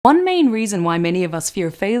One main reason why many of us fear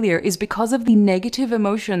failure is because of the negative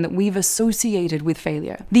emotion that we've associated with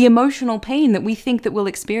failure, the emotional pain that we think that we'll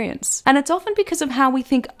experience. And it's often because of how we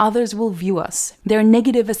think others will view us, their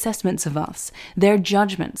negative assessments of us, their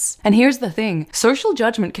judgments. And here's the thing, social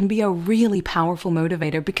judgment can be a really powerful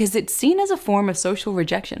motivator because it's seen as a form of social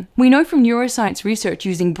rejection. We know from neuroscience research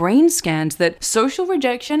using brain scans that social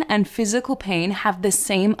rejection and physical pain have the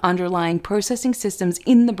same underlying processing systems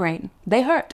in the brain. They hurt.